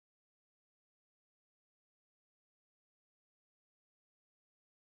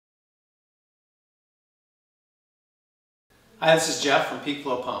Hi, this is Jeff from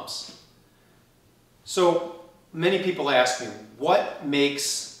PeakFlow Pumps. So many people ask me, what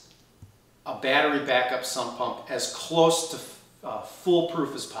makes a battery backup sump pump as close to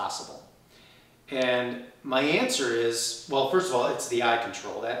foolproof as possible? And my answer is, well, first of all, it's the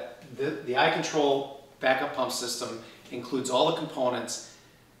iControl. The iControl backup pump system includes all the components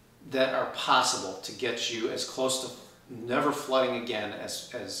that are possible to get you as close to never flooding again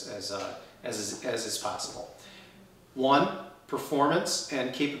as is possible. One, performance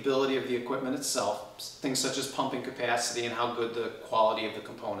and capability of the equipment itself, things such as pumping capacity and how good the quality of the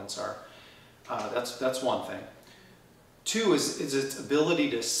components are. That's one thing. Two is its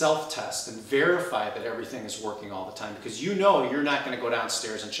ability to self-test and verify that everything is working all the time, because you know you're not going to go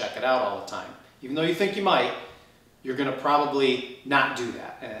downstairs and check it out all the time. Even though you think you might, you're going to probably not do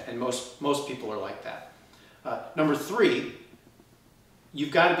that, and most people are like that. Number three,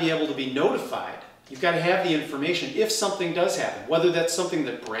 you've got to be able to be notified. You've got to have the information if something does happen, whether that's something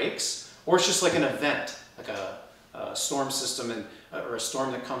that breaks or it's just like an event, like a storm system or a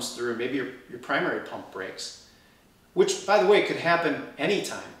storm that comes through, and maybe your primary pump breaks, which, by the way, could happen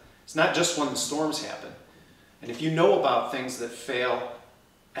anytime. It's not just when the storms happen. And if you know about things that fail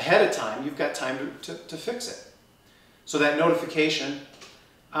ahead of time, you've got time to fix it. So that notification,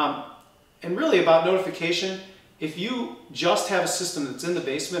 and really about notification, if you just have a system that's in the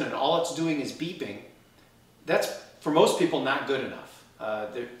basement and all it's doing is beeping, that's, for most people, not good enough.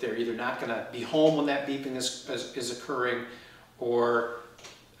 They're either not going to be home when that beeping is occurring, or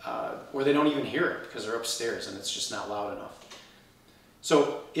they don't even hear it because they're upstairs and it's just not loud enough.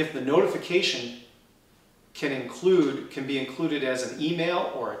 So if the notification can be included as an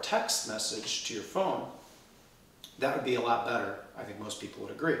email or a text message to your phone, that would be a lot better. I think most people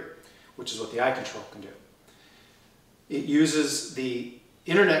would agree, which is what the iControl can do. It uses the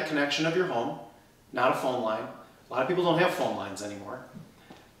internet connection of your home, not a phone line. A lot of people don't have phone lines anymore,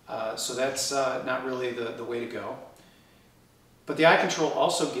 so that's not really the way to go. But the iControl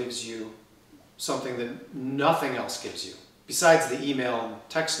also gives you something that nothing else gives you, besides the email and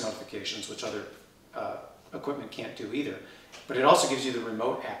text notifications, which other equipment can't do either. But it also gives you the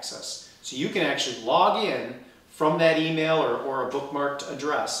remote access. So you can actually log in from that email or a bookmarked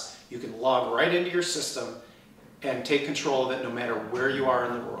address. You can log right into your system and take control of it no matter where you are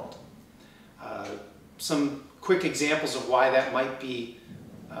in the world. Some quick examples of why that might be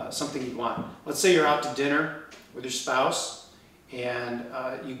something you'd want. Let's say you're out to dinner with your spouse and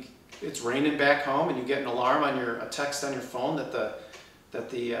it's raining back home, and you get an alarm on a text on your phone that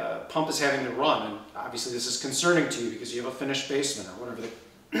the pump is having to run. And obviously this is concerning to you because you have a finished basement or whatever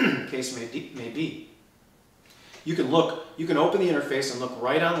the case may be. You can open the interface and look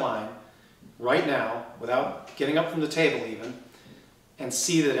right online, right now, without getting up from the table even, and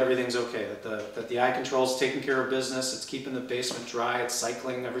see that everything's okay, that the iControl is taking care of business, it's keeping the basement dry, it's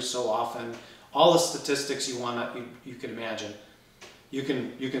cycling every so often, all the statistics you can imagine. You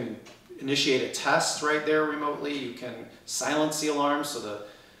can initiate a test right there remotely. You can silence the alarm so the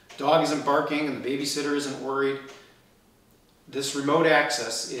dog isn't barking and the babysitter isn't worried. This remote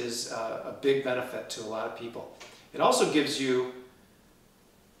access is a big benefit to a lot of people. It also gives you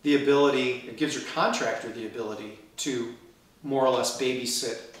the ability, it gives your contractor the ability to more or less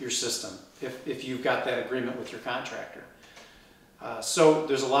babysit your system if you've got that agreement with your contractor. So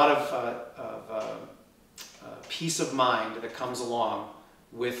there's a lot of peace of mind that comes along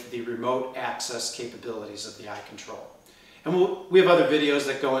with the remote access capabilities of the iControl. And we have other videos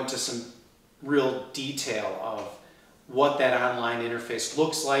that go into some real detail of what that online interface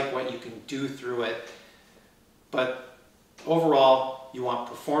looks like, what you can do through it. But overall, you want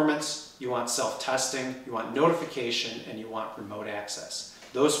performance, you want self-testing, you want notification, and you want remote access.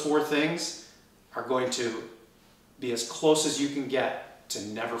 Those four things are going to be as close as you can get to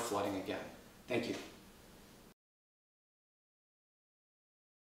never flooding again. Thank you.